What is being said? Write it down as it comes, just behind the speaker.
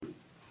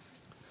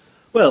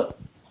Well,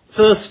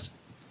 first,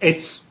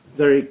 it's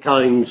very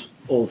kind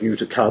of you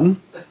to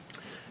come.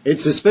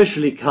 It's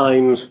especially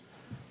kind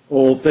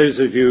of those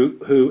of you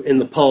who in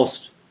the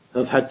past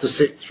have had to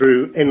sit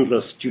through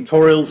endless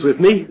tutorials with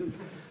me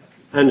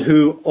and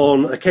who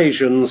on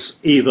occasions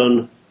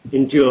even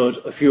endured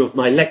a few of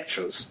my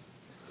lectures.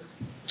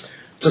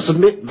 To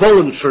submit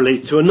voluntarily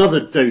to another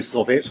dose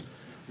of it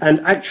and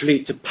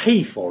actually to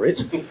pay for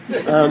it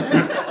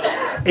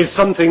is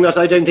something that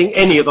I don't think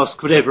any of us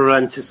could ever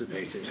have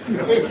anticipated.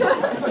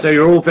 So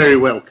you're all very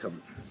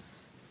welcome.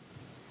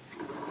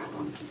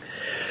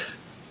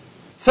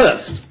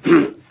 First,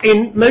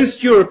 in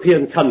most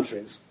European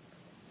countries,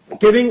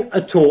 giving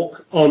a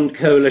talk on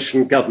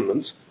coalition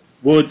government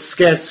would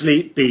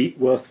scarcely be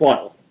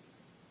worthwhile.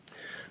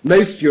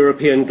 Most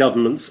European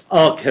governments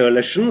are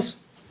coalitions,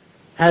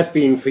 have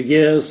been for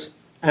years,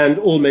 and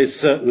almost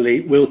certainly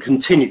will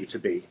continue to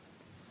be.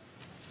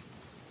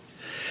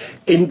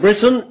 In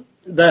Britain,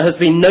 there has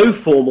been no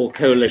formal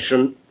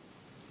coalition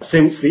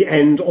since the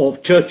end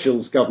of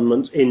Churchill's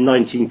government in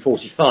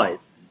 1945.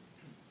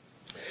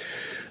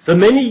 For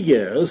many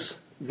years,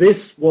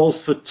 this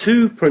was for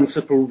two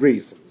principal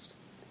reasons.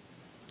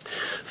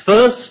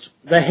 First,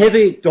 the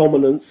heavy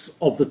dominance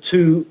of the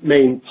two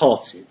main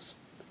parties.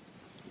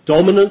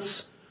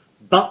 Dominance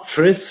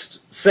buttressed,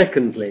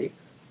 secondly,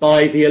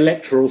 by the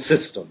electoral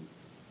system.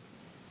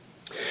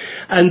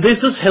 And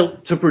this has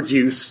helped to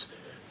produce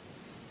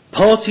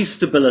party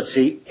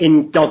stability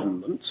in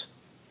government.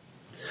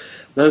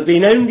 There have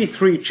been only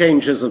three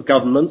changes of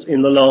government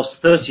in the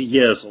last 30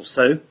 years or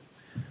so: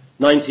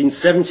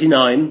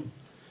 1979,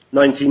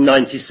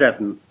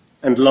 1997,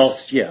 and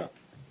last year.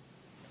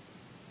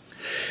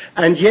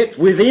 And yet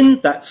within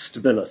that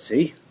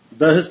stability,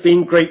 there has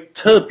been great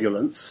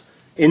turbulence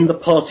in the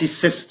party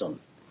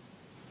system.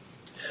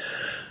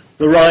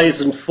 The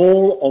rise and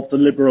fall of the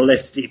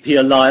Liberal-SDP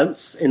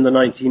alliance in the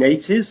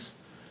 1980s,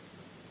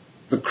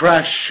 the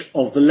crash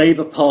of the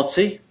Labour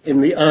Party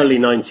in the early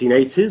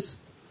 1980s,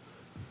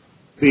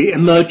 the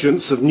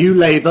emergence of New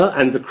Labour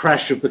and the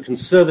crash of the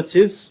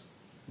Conservatives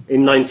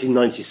in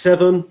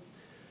 1997,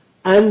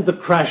 and the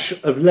crash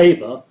of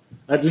Labour,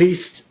 at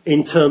least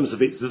in terms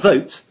of its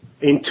vote,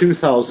 in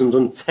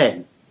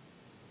 2010.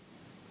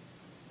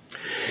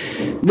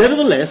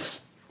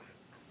 Nevertheless,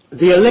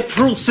 the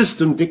electoral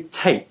system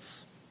dictates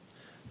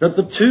that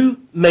the two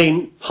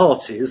main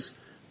parties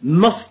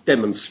must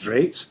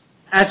demonstrate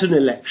at an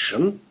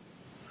election,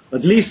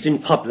 at least in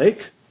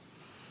public,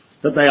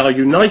 that they are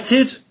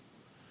united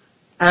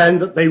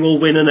and that they will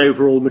win an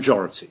overall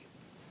majority.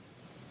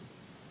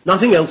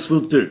 Nothing else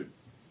will do.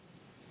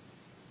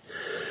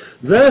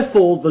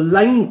 Therefore, the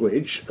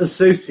language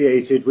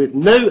associated with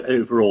no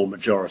overall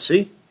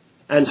majority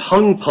and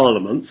hung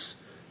parliaments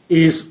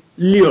is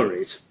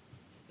lurid.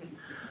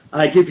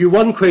 I give you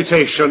one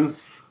quotation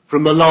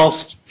from the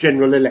last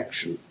general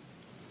election.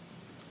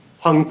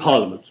 Hung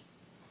parliament.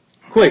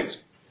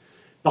 Quote,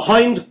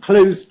 "Behind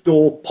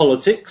closed-door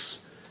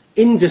politics,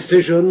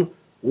 indecision,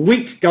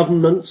 weak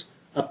government,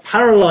 a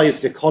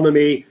paralysed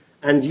economy,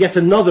 and yet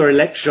another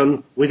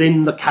election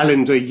within the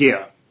calendar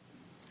year."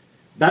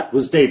 That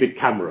was David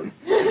Cameron.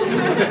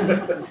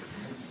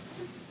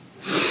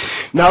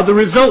 Now, the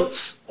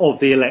results of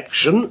the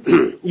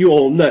election, you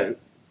all know.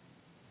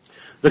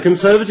 The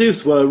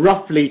Conservatives were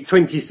roughly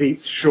 20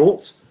 seats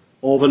short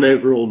of an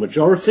overall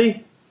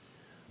majority.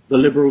 The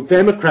Liberal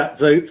Democrat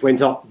vote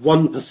went up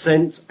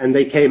 1%, and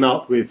they came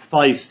out with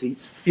 5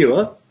 seats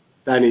fewer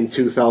than in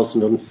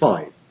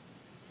 2005.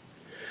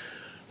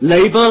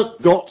 Labour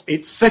got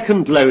its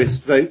second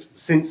lowest vote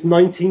since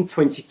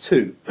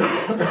 1922,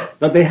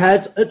 but they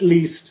had at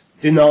least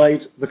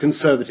denied the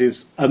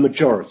Conservatives a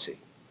majority.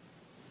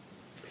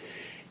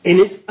 In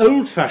its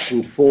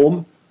old-fashioned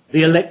form,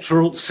 the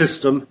electoral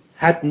system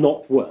had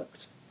not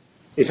worked.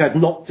 It had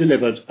not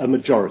delivered a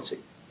majority.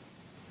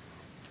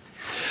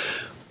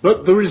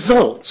 But the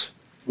result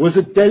was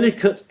a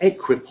delicate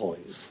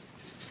equipoise.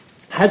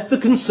 Had the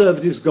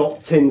Conservatives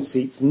got 10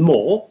 seats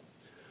more,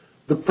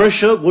 the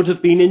pressure would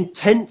have been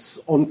intense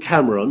on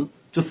Cameron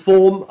to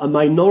form a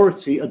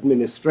minority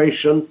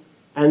administration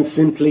and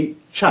simply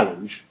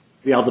challenge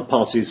the other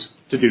parties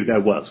to do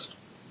their worst.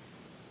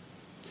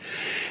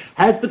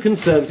 Had the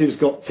Conservatives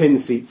got 10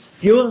 seats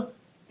fewer,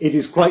 it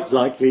is quite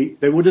likely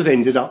there would have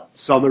ended up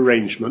some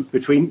arrangement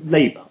between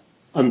Labour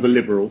and the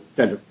Liberal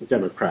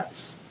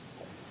Democrats.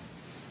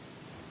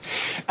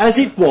 As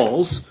it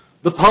was,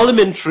 the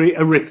parliamentary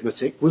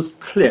arithmetic was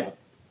clear.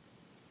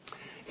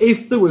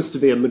 If there was to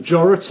be a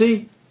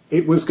majority,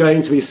 it was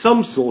going to be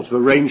some sort of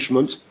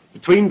arrangement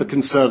between the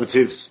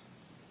Conservatives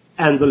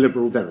and the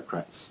Liberal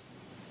Democrats.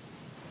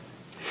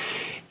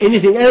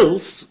 Anything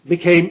else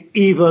became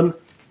even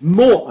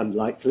more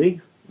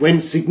unlikely when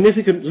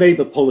significant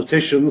Labour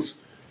politicians,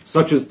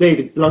 such as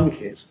David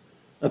Blunkett,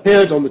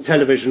 appeared on the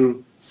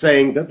television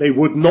saying that they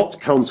would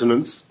not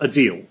countenance a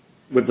deal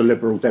with the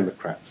Liberal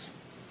Democrats.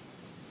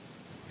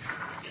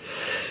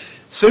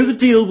 So the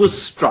deal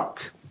was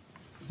struck.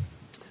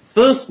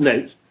 First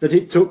note that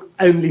it took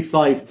only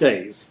 5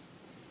 days.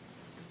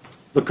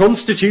 The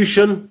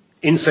Constitution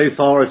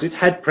insofar as it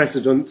had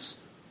precedents,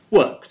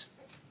 worked.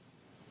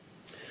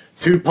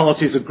 Two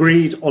parties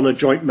agreed on a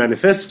joint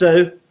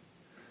manifesto.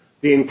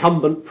 The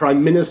incumbent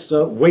Prime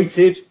Minister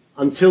waited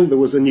until there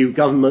was a new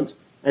government,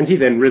 and he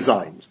then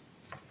resigned,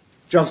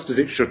 just as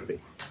it should be.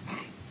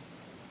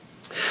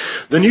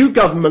 The new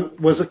government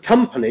was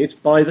accompanied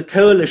by the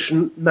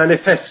Coalition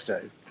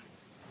Manifesto,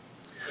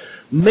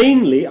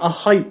 mainly a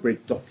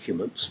hybrid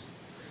document,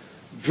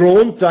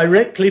 drawn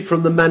directly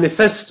from the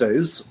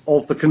manifestos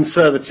of the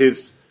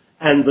Conservatives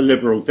and the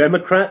Liberal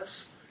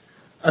Democrats,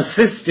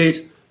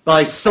 assisted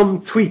by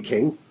some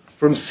tweaking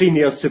from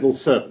senior civil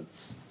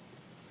servants.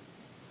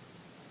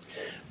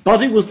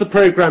 But it was the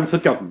programme for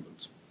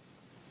government,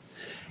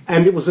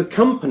 and it was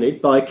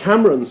accompanied by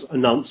Cameron's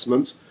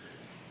announcement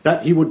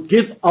that he would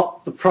give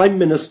up the Prime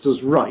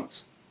Minister's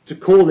right to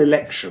call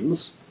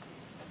elections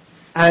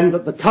and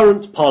that the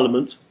current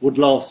Parliament would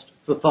last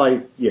for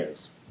 5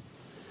 years.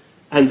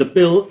 And the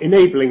bill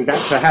enabling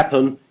that to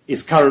happen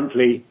is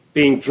currently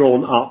being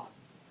drawn up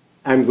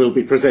and will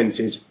be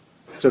presented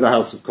to the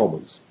House of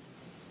Commons.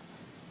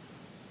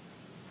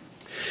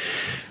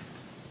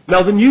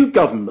 Now, the new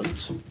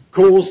government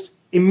caused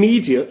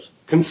immediate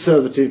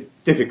Conservative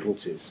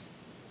difficulties.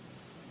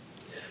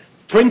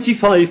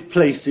 25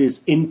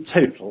 places in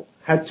total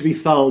had to be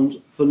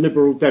found for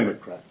Liberal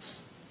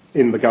Democrats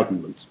in the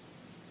government.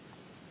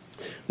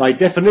 By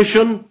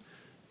definition,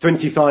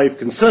 25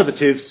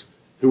 Conservatives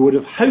who would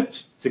have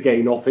hoped to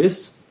gain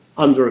office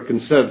under a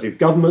Conservative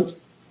government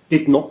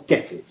did not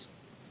get it.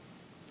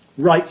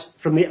 Right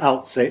from the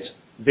outset,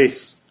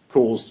 this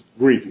caused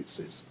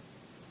grievances.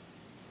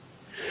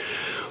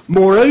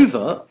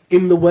 Moreover,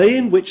 in the way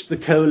in which the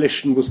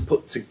coalition was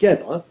put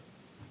together,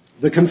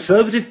 the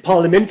Conservative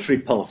Parliamentary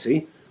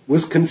Party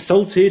was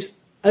consulted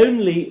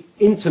only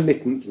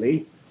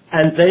intermittently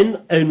and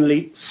then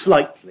only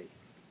slightly.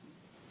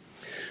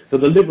 For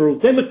the Liberal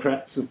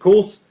Democrats, of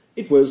course,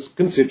 it was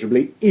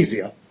considerably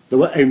easier. There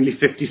were only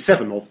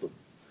 57 of them.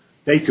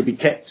 They could be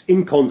kept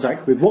in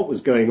contact with what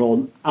was going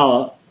on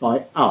hour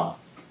by hour.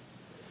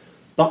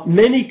 But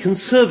many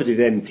Conservative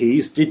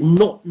MPs did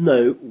not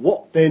know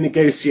what their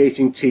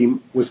negotiating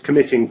team was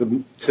committing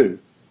them to.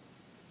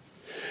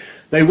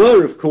 They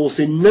were, of course,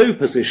 in no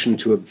position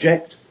to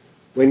object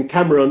when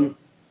Cameron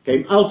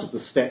came out of the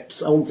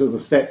steps, onto the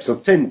steps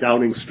of 10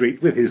 Downing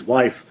Street with his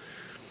wife,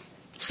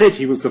 said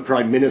he was the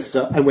Prime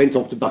Minister and went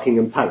off to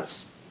Buckingham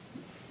Palace.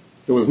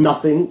 There was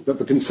nothing that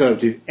the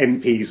Conservative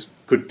MPs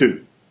could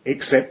do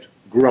except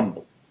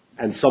grumble,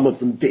 and some of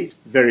them did,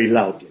 very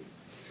loudly.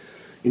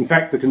 In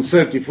fact, the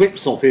Conservative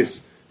Whip's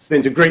office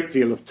spent a great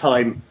deal of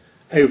time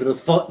over the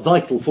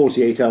vital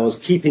 48 hours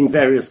keeping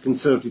various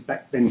Conservative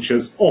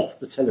backbenchers off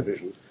the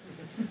television.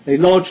 They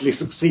largely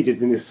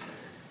succeeded in this,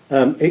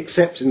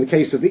 except in the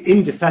case of the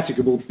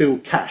indefatigable Bill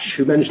Cash,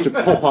 who managed to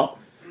pop up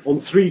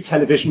on 3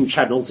 television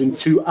channels in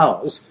 2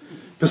 hours,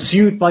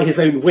 pursued by his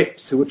own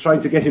whips who were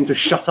trying to get him to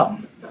shut up.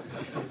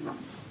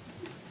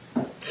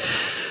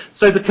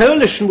 So the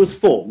coalition was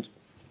formed.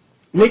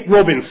 Nick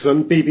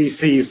Robinson,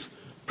 BBC's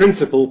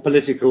principal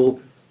political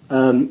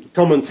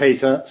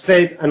commentator,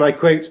 said, and I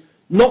quote,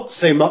 "Not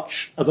so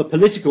much of a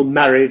political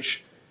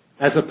marriage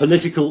as a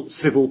political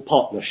civil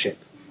partnership."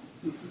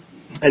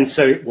 And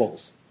so it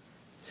was.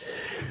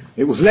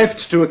 It was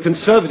left to a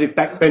Conservative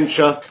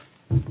backbencher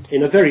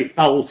in a very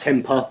foul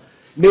temper,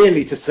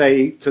 merely to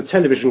say to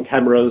television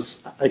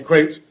cameras, I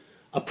quote,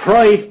 "A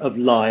pride of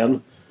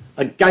lion,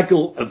 a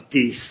gaggle of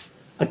geese,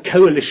 a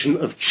coalition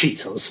of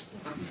cheaters."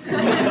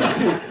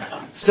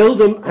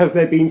 Seldom has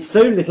there been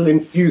so little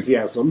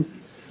enthusiasm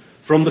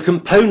from the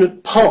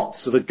component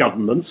parts of a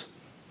government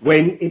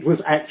when it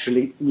was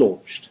actually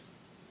launched.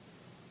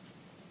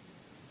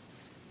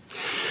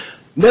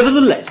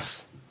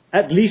 Nevertheless,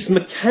 at least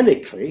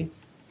mechanically,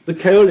 the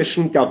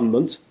coalition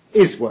government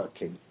is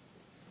working.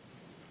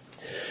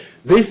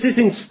 This is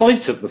in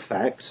spite of the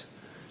fact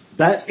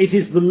that it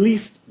is the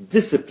least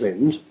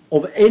disciplined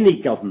of any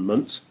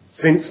government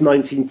since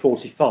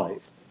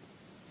 1945.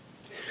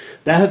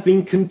 There have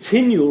been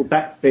continual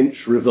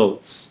backbench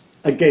revolts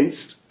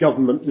against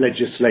government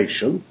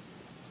legislation.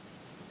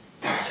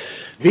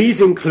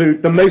 These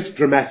include the most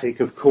dramatic,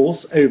 of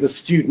course, over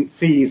student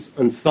fees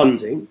and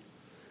funding,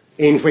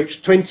 in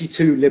which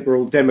 22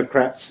 Liberal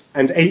Democrats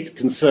and 8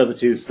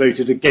 Conservatives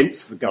voted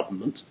against the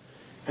government,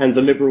 and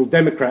the Liberal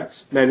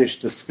Democrats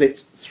managed to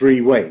split 3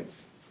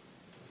 ways.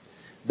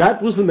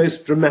 That was the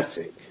most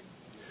dramatic,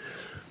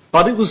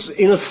 but it was,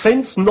 in a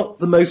sense, not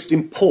the most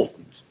important.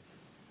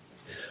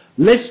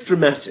 Less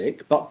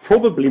dramatic, but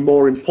probably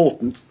more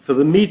important for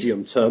the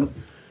medium term,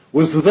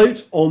 was the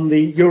vote on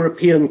the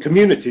European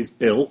Communities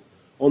Bill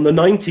on the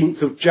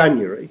 19th of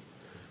January,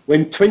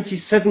 when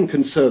 27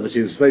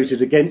 Conservatives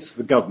voted against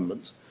the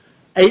government,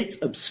 8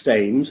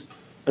 abstained,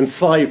 and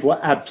 5 were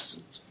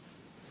absent.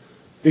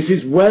 This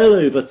is well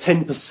over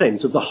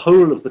 10% of the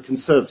whole of the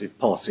Conservative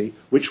Party,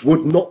 which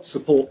would not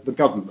support the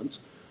government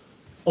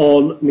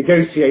on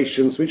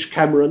negotiations which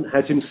Cameron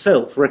had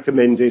himself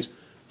recommended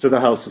to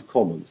the House of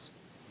Commons.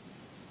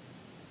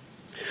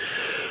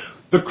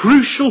 The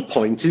crucial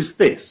point is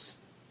this.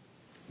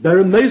 there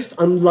are most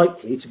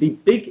unlikely to be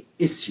big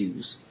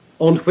issues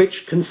on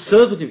which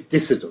conservative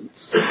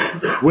dissidents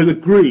will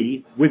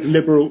agree with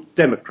Liberal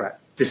Democrat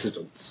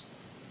dissidents.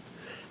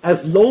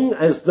 As long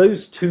as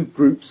those two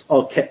groups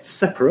are kept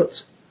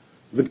separate,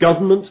 the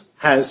government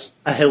has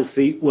a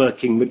healthy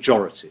working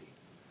majority,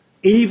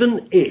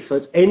 even if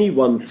at any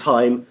one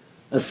time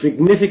a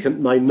significant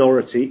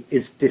minority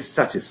is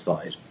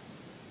dissatisfied.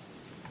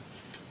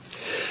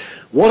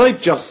 What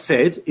I've just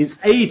said is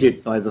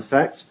aided by the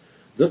fact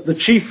that the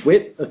Chief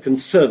Whip, a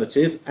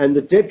Conservative, and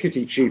the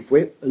Deputy Chief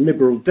Whip, a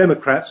Liberal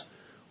Democrat,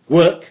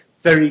 work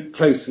very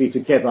closely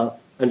together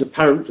and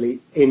apparently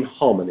in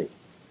harmony.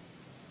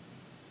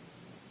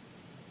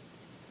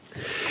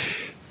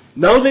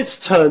 Now let's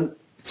turn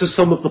to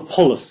some of the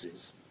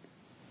policies.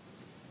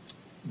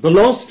 The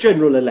last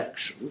general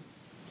election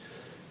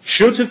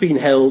should have been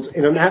held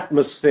in an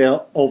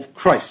atmosphere of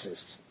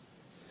crisis.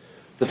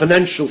 The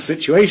financial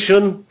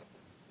situation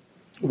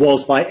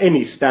was, by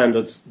any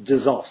standards,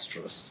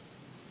 disastrous.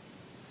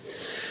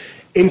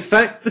 In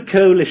fact, the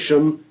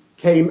coalition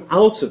came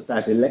out of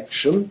that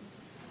election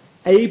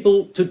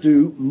able to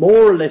do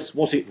more or less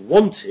what it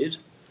wanted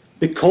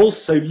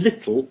because so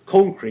little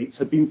concrete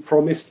had been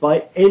promised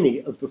by any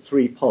of the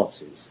three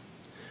parties.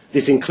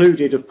 This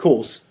included, of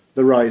course,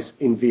 the rise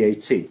in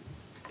VAT.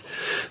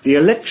 The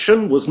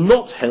election was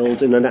not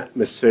held in an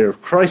atmosphere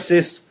of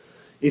crisis.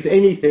 If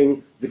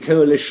anything, the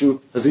coalition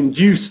has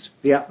induced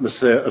the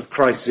atmosphere of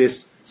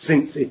crisis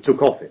since it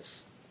took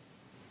office.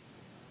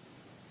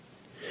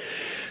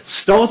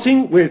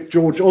 Starting with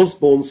George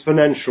Osborne's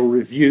financial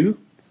review,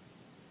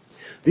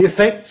 the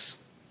effects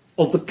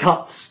of the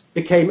cuts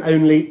became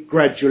only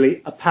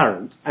gradually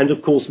apparent, and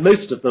of course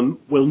most of them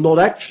will not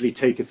actually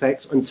take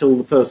effect until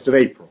the 1st of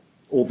April,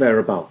 or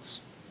thereabouts.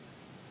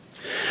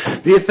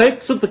 The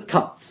effects of the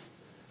cuts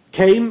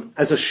came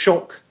as a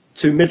shock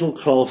to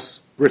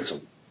middle-class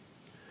Britain,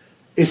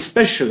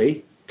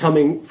 especially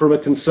coming from a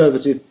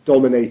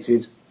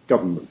Conservative-dominated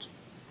government.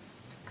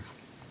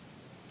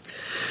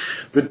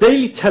 The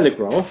Daily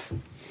Telegraph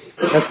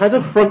has had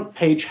a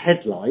front-page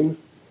headline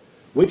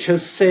which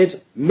has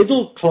said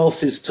middle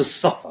classes to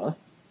suffer,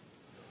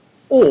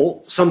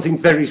 or something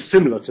very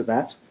similar to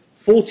that,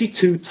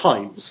 42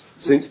 times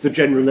since the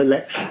general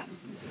election.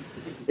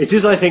 It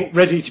is, I think,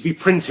 ready to be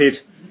printed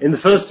in the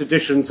first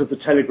editions of the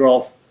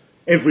Telegraph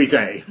every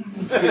day.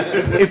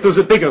 If there's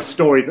a bigger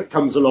story that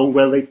comes along,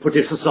 well, they put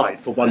it aside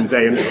for one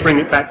day and bring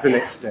it back the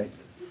next day.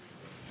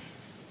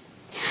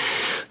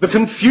 The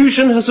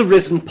confusion has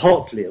arisen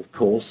partly, of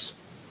course,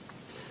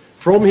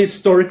 from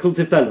historical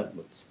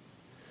development.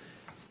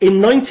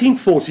 In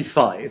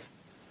 1945,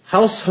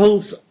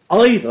 households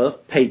either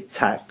paid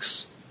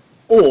tax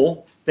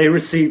or they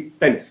received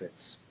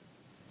benefits.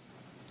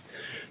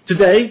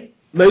 Today,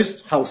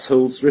 most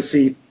households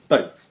receive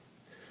both,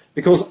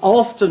 because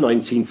after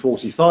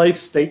 1945,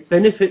 state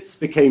benefits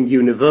became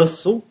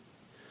universal.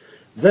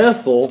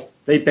 Therefore,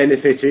 they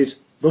benefited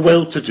the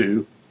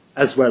well-to-do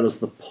as well as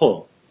the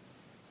poor.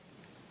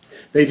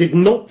 They did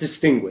not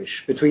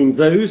distinguish between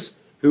those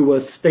who were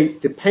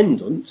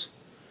state-dependent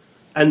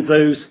and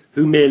those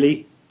who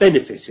merely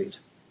benefited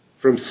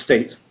from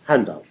state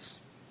handouts.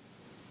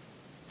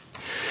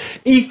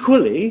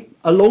 Equally,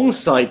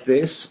 alongside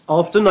this,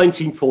 after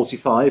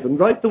 1945 and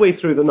right the way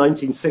through the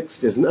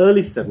 1960s and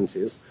early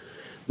 70s,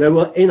 there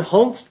were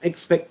enhanced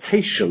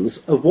expectations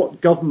of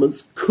what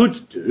governments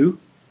could do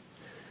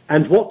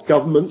and what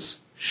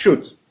governments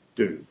should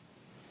do.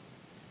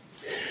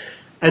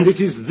 And it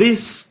is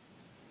this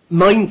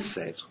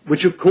mindset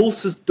which, of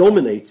course, has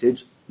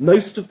dominated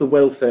most of the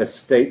welfare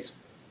state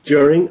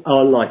during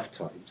our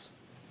lifetimes.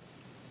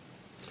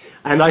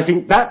 And I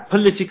think that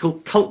political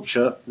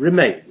culture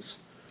remains.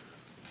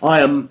 I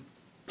am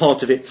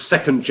part of its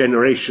second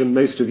generation.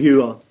 Most of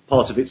you are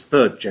part of its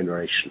third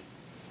generation.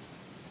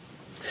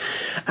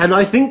 And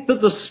I think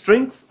that the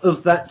strength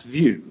of that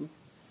view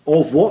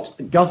of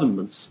what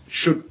governments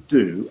should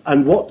do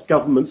and what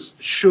governments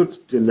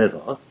should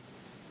deliver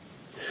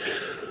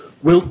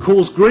will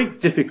cause great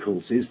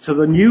difficulties to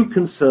the new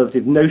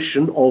Conservative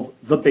notion of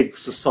the big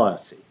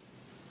society,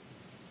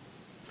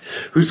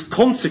 whose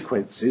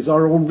consequences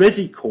are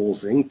already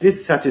causing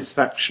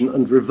dissatisfaction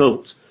and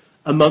revolt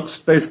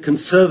amongst both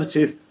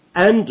Conservative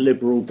and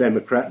Liberal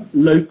Democrat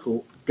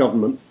local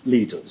government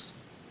leaders.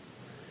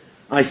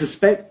 I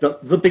suspect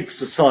that the big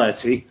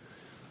society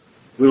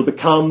will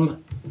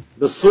become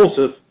the sort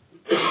of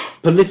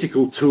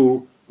political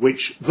tool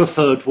which the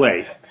Third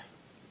Way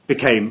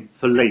became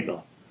for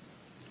Labour.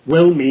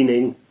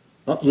 Well-meaning,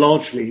 but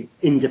largely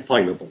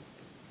indefinable.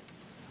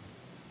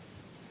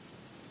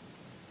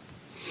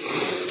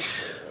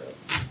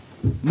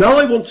 Now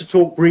I want to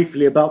talk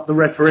briefly about the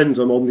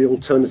referendum on the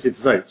alternative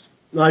vote.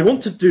 Now I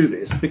want to do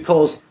this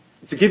because,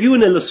 to give you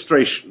an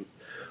illustration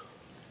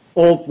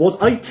of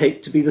what I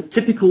take to be the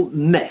typical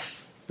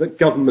mess that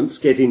governments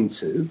get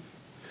into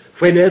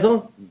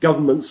whenever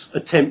governments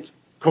attempt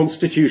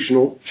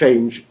constitutional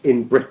change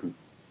in Britain.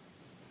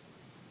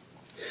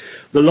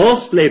 The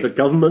last Labour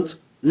government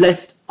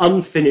left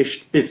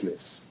unfinished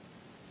business.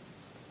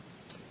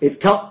 It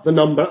cut the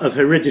number of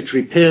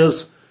hereditary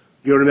peers,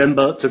 you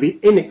remember, to the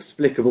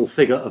inexplicable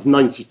figure of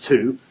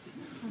 92,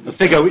 a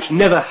figure which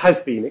never has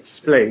been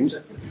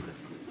explained,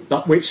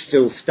 but which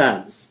still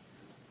stands.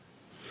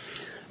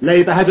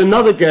 Labour had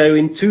another go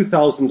in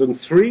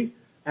 2003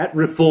 at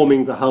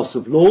reforming the House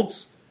of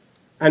Lords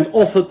and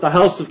offered the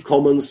House of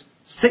Commons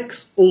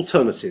 6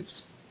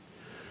 alternatives.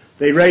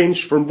 They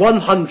ranged from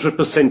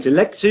 100%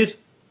 elected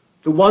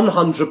to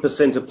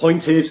 100%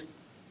 appointed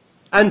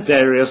and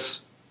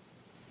various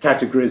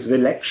categories of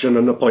election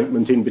and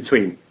appointment in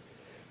between.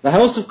 The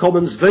House of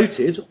Commons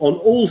voted on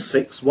all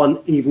 6 one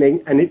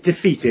evening and it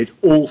defeated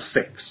all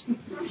 6.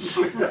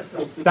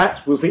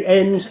 That was the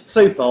end,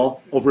 so far,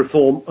 of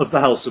reform of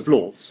the House of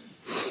Lords,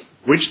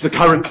 which the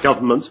current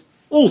government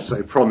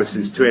also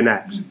promises to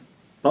enact,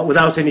 but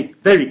without any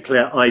very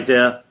clear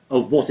idea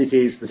of what it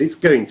is that it's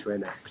going to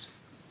enact.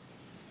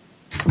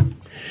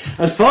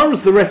 As far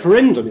as the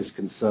referendum is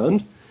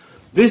concerned,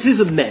 this is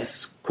a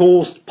mess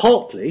caused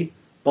partly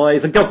by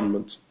the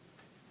government,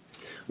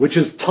 which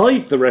has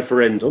tied the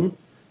referendum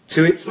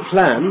to its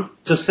plan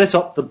to set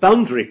up the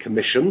Boundary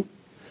Commission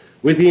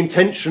with the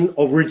intention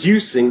of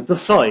reducing the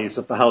size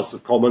of the House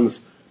of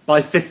Commons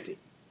by 50,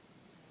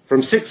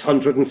 from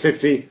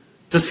 650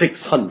 to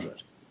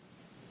 600.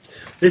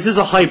 This is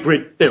a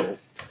hybrid bill.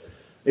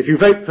 If you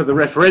vote for the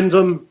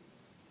referendum,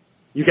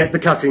 you get the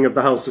cutting of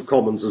the House of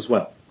Commons as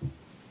well.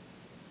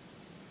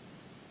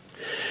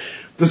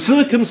 The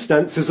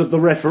circumstances of the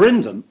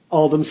referendum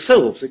are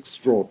themselves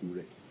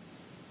extraordinary.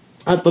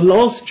 At the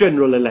last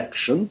general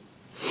election,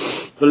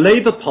 the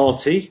Labour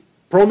Party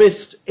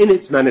promised in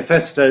its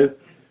manifesto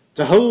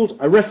to hold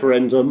a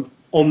referendum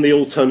on the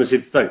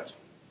alternative vote.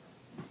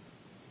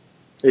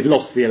 It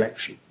lost the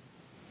election.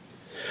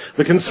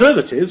 The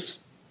Conservatives,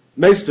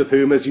 most of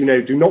whom, as you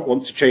know, do not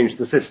want to change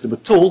the system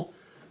at all,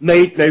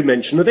 made no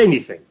mention of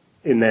anything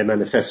in their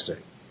manifesto.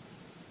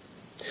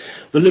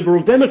 The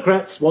Liberal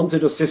Democrats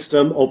wanted a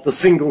system of the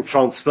single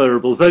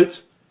transferable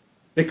vote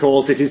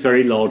because it is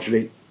very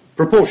largely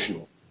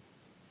proportional.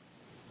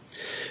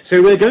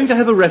 So we're going to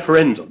have a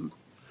referendum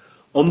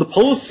on the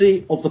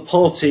policy of the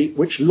party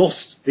which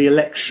lost the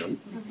election,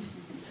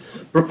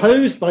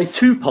 proposed by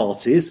 2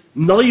 parties,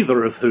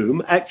 neither of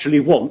whom actually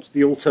want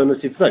the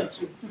alternative vote.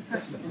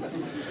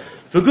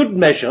 For good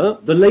measure,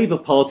 the Labour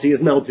Party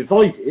is now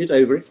divided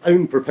over its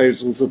own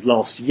proposals of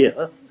last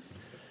year.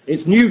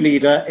 Its new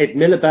leader, Ed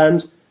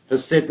Miliband,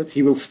 has said that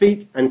he will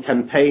speak and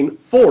campaign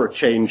for a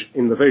change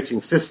in the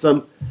voting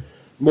system.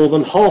 More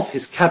than half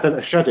his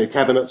shadow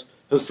cabinet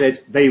have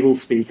said they will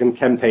speak and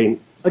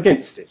campaign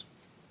against it.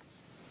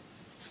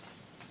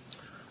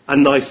 A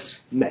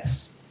nice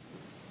mess.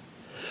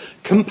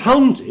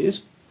 Compounded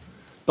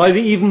by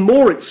the even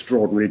more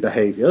extraordinary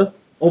behaviour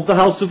of the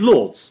House of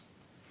Lords.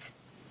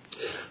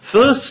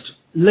 First,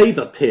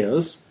 Labour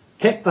peers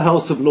kept the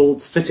House of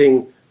Lords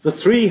sitting for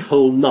 3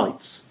 whole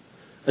nights,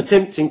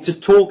 attempting to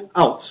talk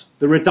out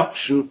the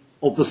reduction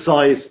of the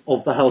size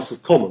of the House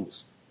of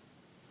Commons.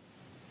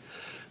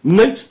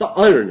 Note the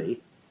irony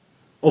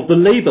of the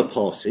Labour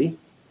Party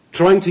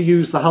trying to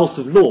use the House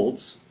of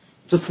Lords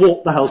to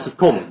thwart the House of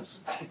Commons.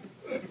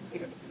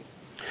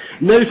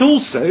 Note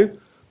also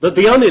that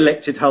the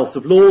unelected House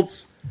of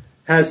Lords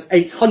has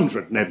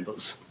 800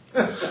 members,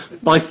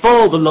 by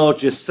far the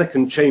largest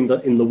second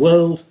chamber in the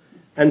world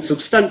and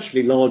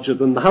substantially larger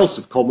than the House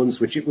of Commons,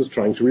 which it was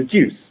trying to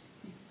reduce.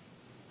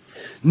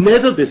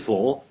 Never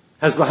before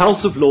has the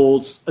House of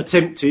Lords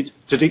attempted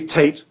to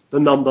dictate the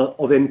number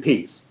of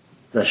MPs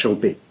there shall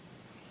be.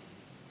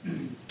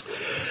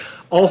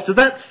 After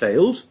that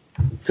failed,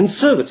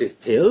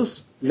 Conservative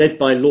peers, led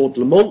by Lord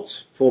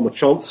Lamont, former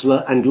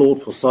Chancellor, and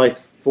Lord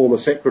Forsyth, former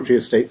Secretary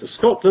of State for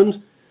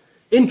Scotland,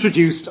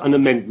 introduced an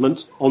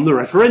amendment on the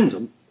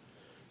referendum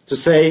to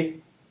say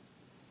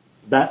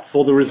that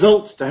for the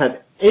result to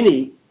have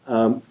any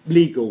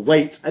legal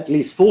weight, at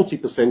least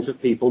 40%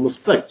 of people must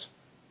vote.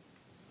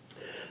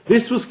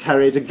 This was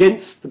carried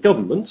against the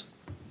government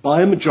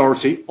by a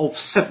majority of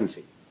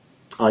 70,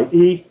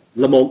 i.e.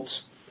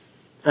 Lamont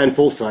and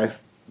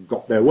Forsyth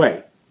got their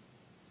way.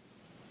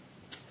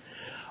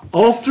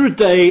 After a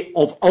day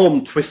of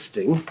arm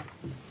twisting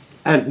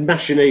and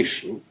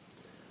machination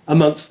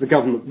amongst the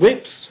government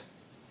whips,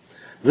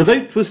 the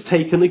vote was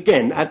taken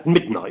again at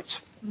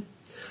midnight,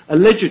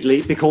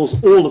 allegedly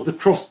because all of the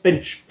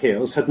crossbench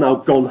peers had now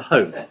gone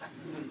home.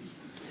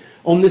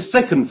 On this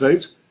second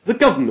vote, the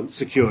government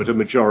secured a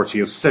majority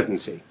of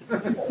 70,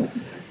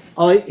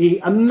 i.e.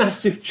 a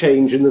massive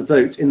change in the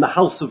vote in the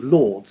House of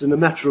Lords in a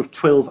matter of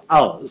 12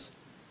 hours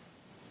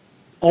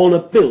on a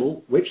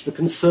bill which the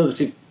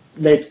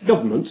Conservative-led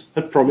government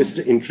had promised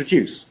to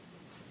introduce.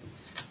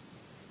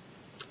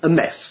 A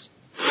mess.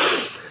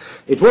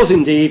 It was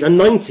indeed a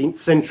 19th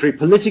century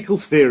political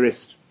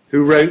theorist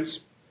who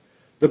wrote,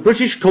 "The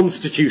British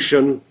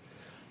Constitution,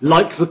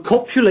 like the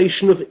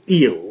copulation of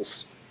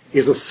eels,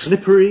 is a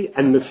slippery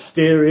and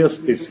mysterious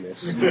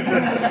business."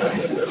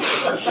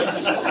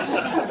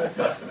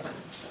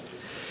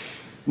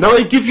 Now,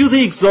 I give you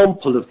the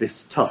example of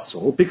this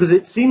tussle because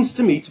it seems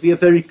to me to be a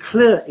very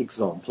clear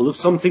example of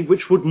something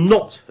which would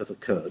not have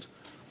occurred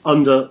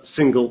under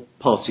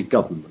single-party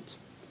government.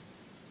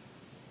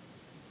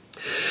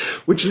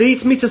 Which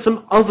leads me to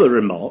some other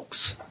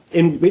remarks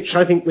in which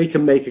I think we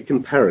can make a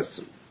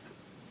comparison.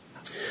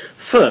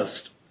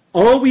 First,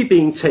 are we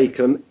being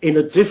taken in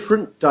a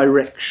different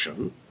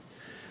direction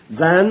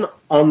than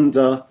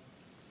under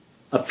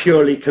a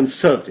purely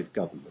conservative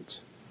government?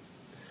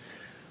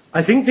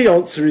 I think the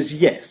answer is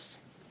yes.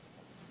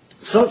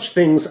 Such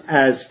things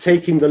as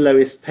taking the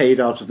lowest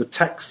paid out of the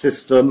tax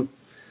system,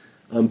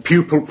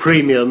 pupil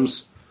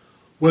premiums,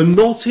 were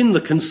not in the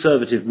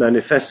Conservative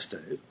manifesto,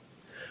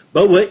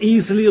 but were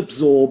easily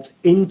absorbed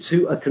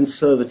into a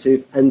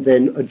Conservative and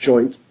then a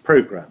joint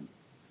programme.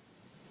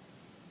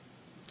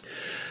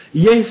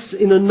 Yes,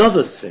 in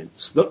another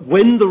sense, that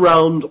when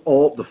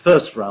the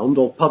first round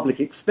of public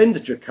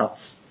expenditure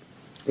cuts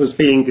was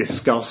being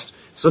discussed,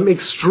 some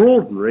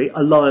extraordinary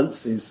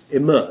alliances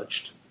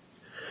emerged.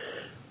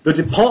 The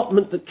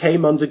department that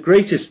came under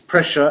greatest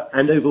pressure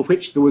and over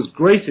which there was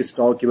greatest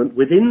argument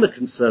within the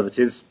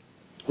Conservatives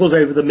was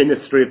over the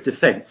Ministry of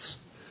Defence,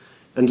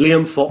 and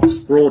Liam Fox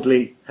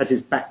broadly had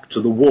his back to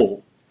the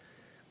wall,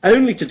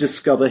 only to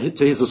discover,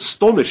 to his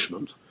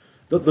astonishment,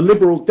 that the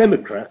Liberal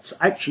Democrats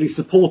actually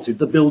supported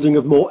the building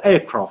of more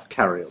aircraft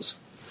carriers.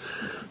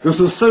 This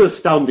was so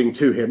astounding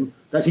to him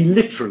that he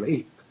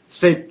literally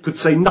could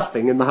say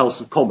nothing in the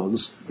House of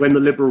Commons when the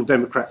Liberal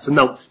Democrats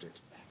announced it.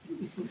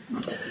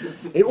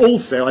 It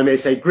also, I may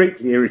say,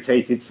 greatly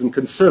irritated some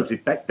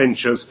Conservative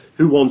backbenchers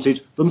who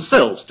wanted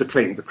themselves to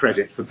claim the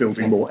credit for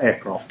building more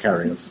aircraft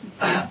carriers.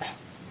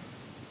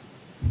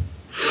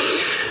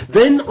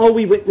 Then are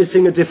we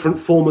witnessing a different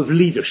form of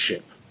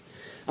leadership?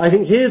 I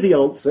think here the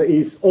answer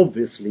is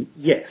obviously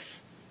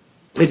yes.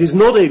 It is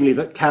not only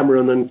that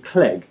Cameron and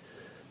Clegg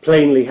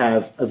plainly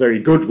have a very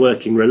good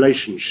working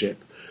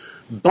relationship,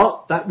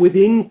 but that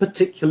within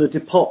particular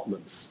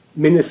departments,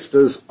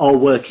 ministers are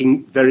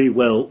working very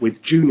well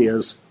with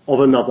juniors of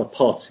another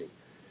party.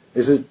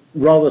 This is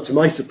rather to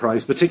my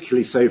surprise,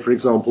 particularly so, for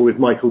example, with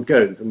Michael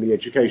Gove in the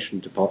Education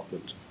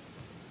Department.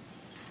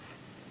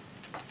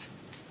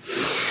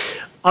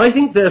 I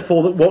think,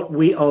 therefore, that what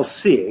we are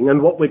seeing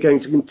and what we're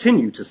going to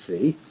continue to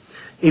see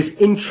is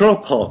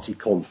intra-party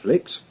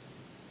conflict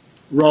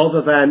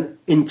rather than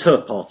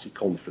inter-party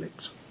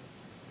conflict.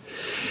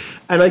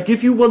 And I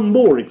give you one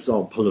more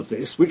example of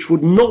this, which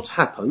would not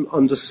happen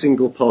under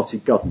single-party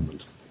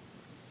government.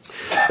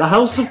 The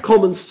House of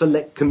Commons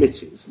Select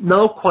Committees,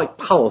 now quite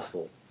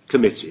powerful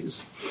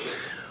committees,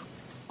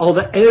 are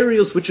the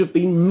areas which have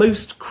been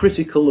most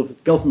critical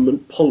of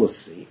government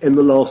policy in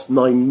the last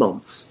 9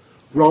 months,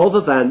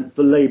 rather than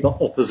the Labour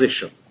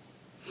opposition.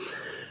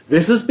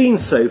 This has been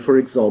so, for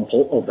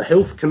example, of the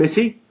Health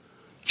Committee,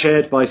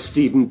 chaired by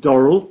Stephen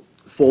Dorrell,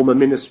 former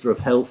Minister of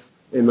Health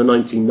in the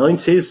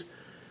 1990s,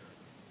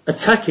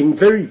 attacking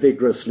very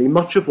vigorously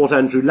much of what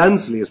Andrew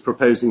Lansley is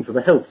proposing for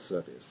the Health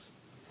Service.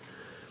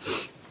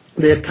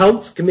 The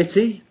Accounts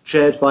Committee,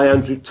 chaired by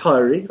Andrew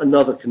Tyree,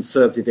 another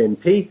Conservative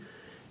MP,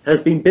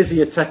 has been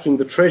busy attacking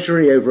the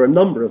Treasury over a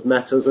number of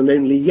matters, and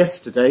only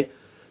yesterday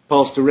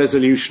passed a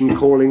resolution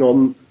calling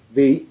on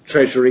the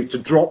Treasury to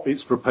drop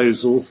its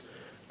proposals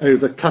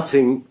over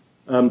cutting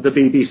the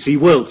BBC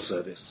World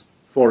Service,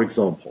 for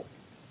example.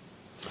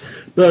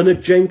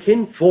 Bernard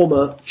Jenkin,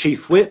 former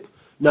Chief Whip,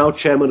 now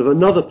chairman of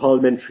another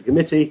parliamentary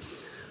committee,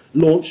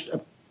 launched a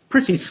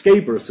pretty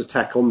scabrous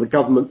attack on the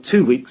government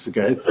 2 weeks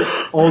ago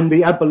on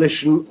the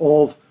abolition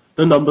of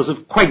the numbers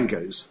of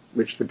quangos,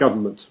 which the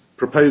government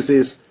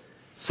proposes,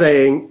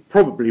 saying,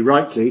 probably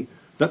rightly,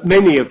 that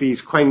many of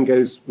these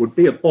quangos would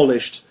be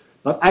abolished,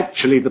 but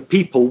actually the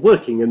people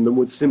working in them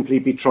would simply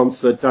be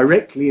transferred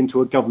directly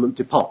into a government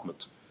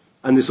department.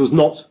 And this was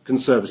not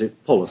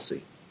Conservative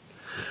policy.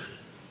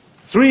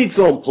 3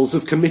 examples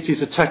of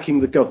committees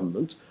attacking the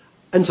government,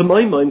 and to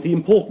my mind the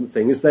important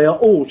thing is they are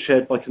all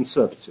chaired by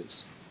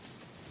Conservatives.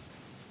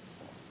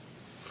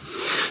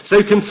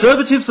 So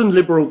Conservatives and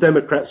Liberal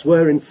Democrats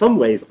were in some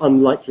ways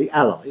unlikely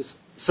allies,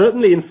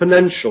 certainly in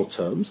financial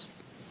terms,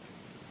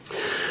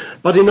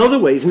 but in other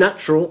ways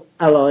natural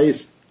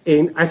allies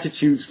in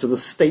attitudes to the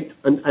state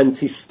and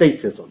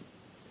anti-statism,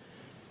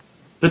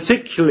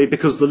 particularly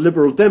because the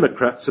Liberal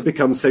Democrats have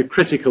become so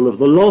critical of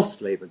the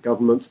last Labour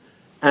government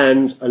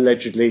and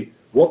allegedly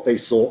what they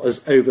saw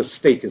as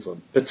over-statism,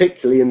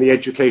 particularly in the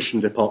Education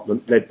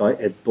Department led by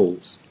Ed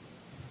Balls.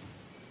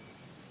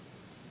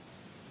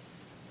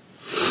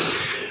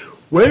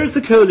 Where is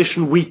the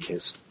coalition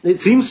weakest? It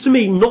seems to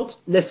me not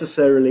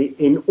necessarily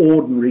in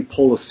ordinary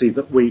policy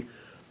that we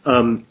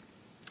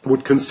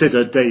would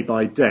consider day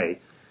by day.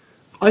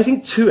 I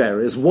think 2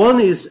 areas. One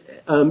is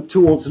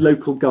towards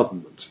local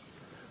government.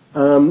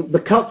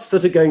 The cuts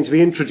that are going to be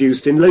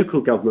introduced in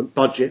local government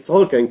budgets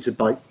are going to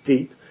bite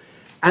deep.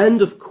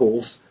 And, of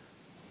course,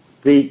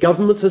 the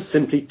government has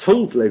simply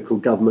told local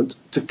government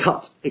to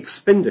cut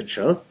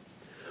expenditure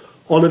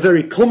on a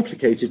very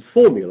complicated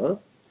formula,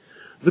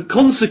 the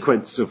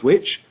consequence of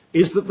which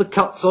is that the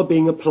cuts are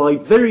being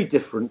applied very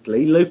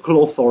differently,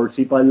 local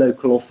authority by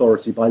local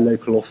authority by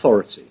local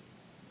authority,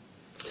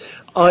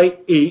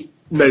 i.e.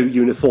 no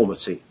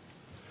uniformity.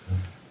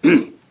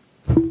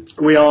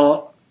 We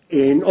are,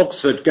 in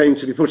Oxford, going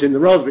to be put in the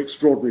rather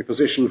extraordinary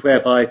position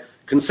whereby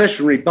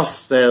concessionary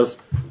bus fares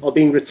are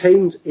being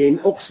retained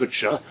in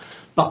Oxfordshire,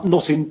 but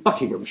not in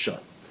Buckinghamshire.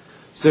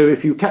 So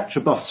if you catch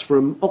a bus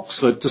from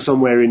Oxford to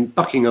somewhere in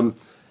Buckingham,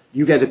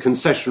 you get a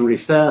concessionary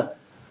fare.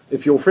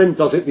 If your friend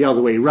does it the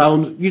other way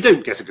round, you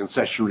don't get a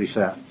concessionary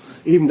fare,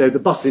 even though the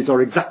buses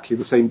are exactly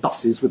the same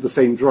buses with the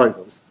same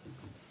drivers.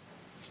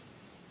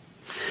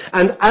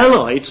 And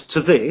allied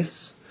to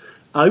this,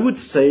 I would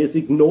say, is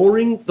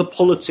ignoring the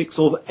politics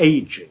of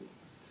ageing,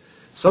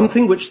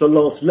 something which the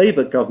last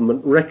Labour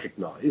government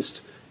recognised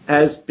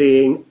as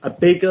being a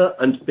bigger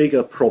and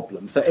bigger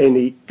problem for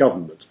any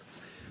government.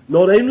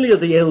 Not only are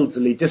the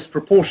elderly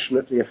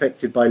disproportionately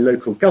affected by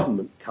local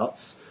government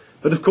cuts,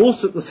 but of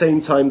course at the same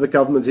time the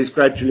government is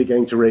gradually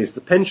going to raise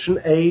the pension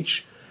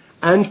age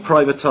and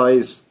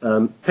privatise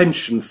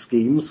pension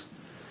schemes.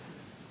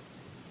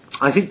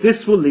 I think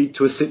this will lead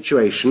to a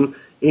situation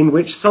in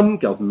which some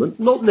government,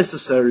 not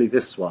necessarily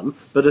this one,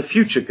 but a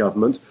future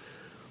government,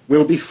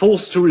 will be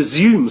forced to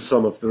resume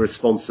some of the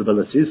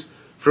responsibilities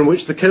from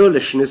which the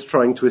coalition is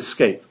trying to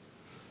escape.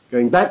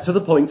 Going back to the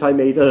point I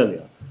made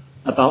earlier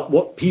about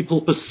what people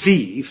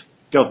perceive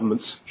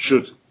governments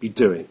should be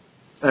doing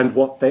and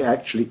what they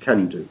actually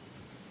can do.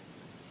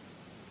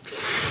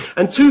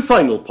 And two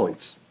final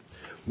points.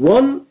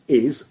 One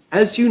is,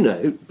 as you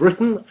know,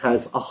 Britain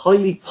has a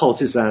highly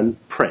partisan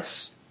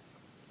press.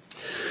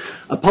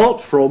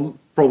 Apart from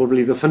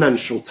probably the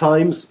Financial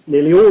Times,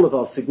 nearly all of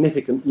our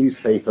significant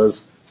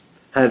newspapers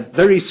have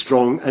very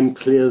strong and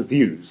clear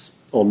views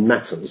on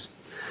matters.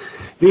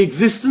 The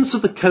existence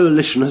of the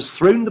coalition has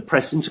thrown the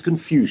press into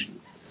confusion,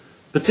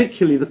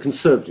 particularly the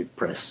Conservative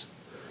press,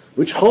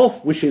 which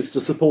half wishes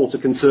to support a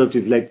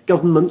Conservative-led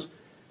government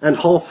and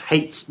half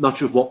hates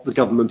much of what the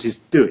government is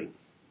doing.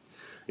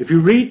 If you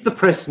read the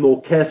press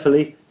more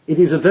carefully, it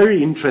is a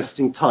very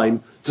interesting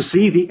time to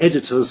see the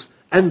editors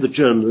and the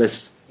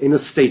journalists in a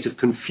state of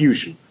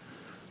confusion.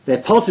 Their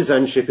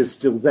partisanship is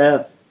still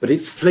there, but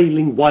it's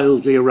flailing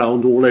wildly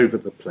around all over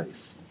the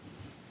place.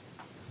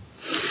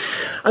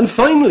 And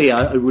finally,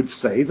 I would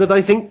say that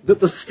I think that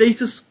the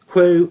status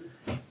quo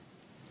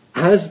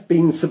has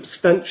been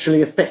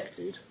substantially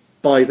affected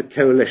by the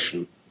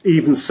coalition,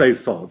 even so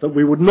far, that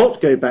we would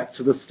not go back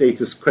to the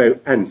status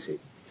quo ante.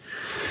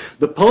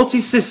 The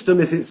party system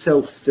is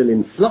itself still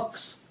in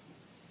flux,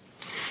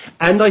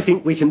 and I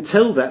think we can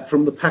tell that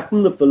from the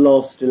pattern of the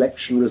last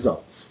election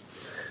results.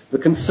 The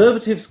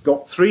Conservatives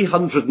got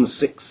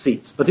 306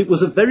 seats, but it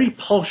was a very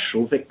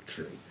partial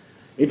victory.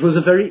 It was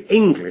a very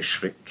English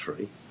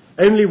victory,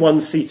 only one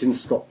seat in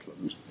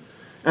Scotland,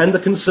 and the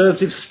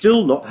Conservatives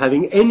still not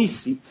having any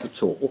seats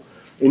at all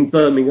in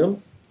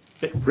Birmingham,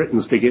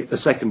 Britain's the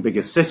second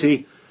biggest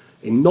city,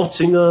 in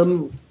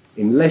Nottingham,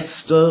 in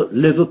Leicester,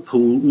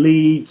 Liverpool,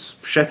 Leeds,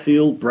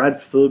 Sheffield,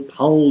 Bradford,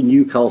 Hull,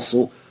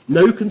 Newcastle,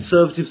 no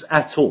Conservatives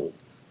at all.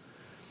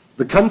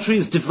 The country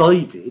is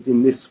divided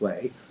in this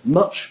way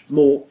much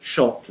more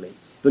sharply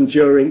than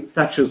during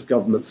Thatcher's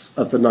governments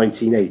of the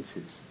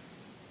 1980s.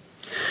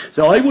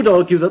 So I would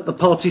argue that the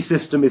party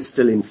system is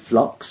still in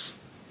flux,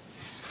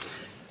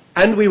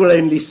 and we will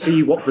only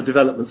see what the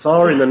developments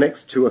are in the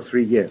next 2 or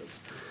 3 years.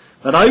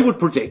 But I would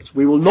predict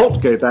we will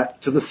not go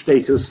back to the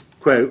status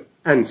quo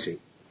ante.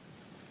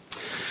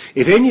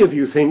 If any of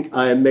you think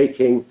I am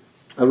making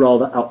a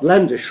rather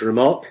outlandish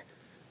remark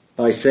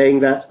by saying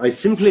that, I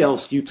simply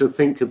ask you to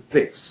think of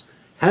this.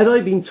 Had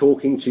I been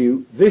talking to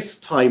you this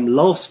time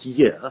last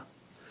year,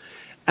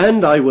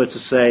 and I were to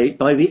say,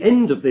 by the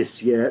end of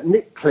this year,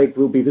 Nick Clegg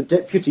will be the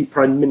Deputy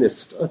Prime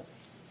Minister,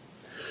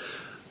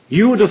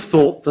 you would have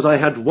thought that I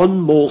had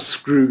one more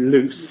screw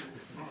loose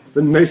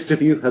than most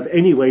of you have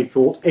anyway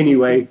thought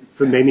anyway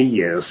for many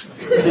years.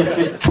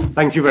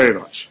 Thank you very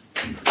much.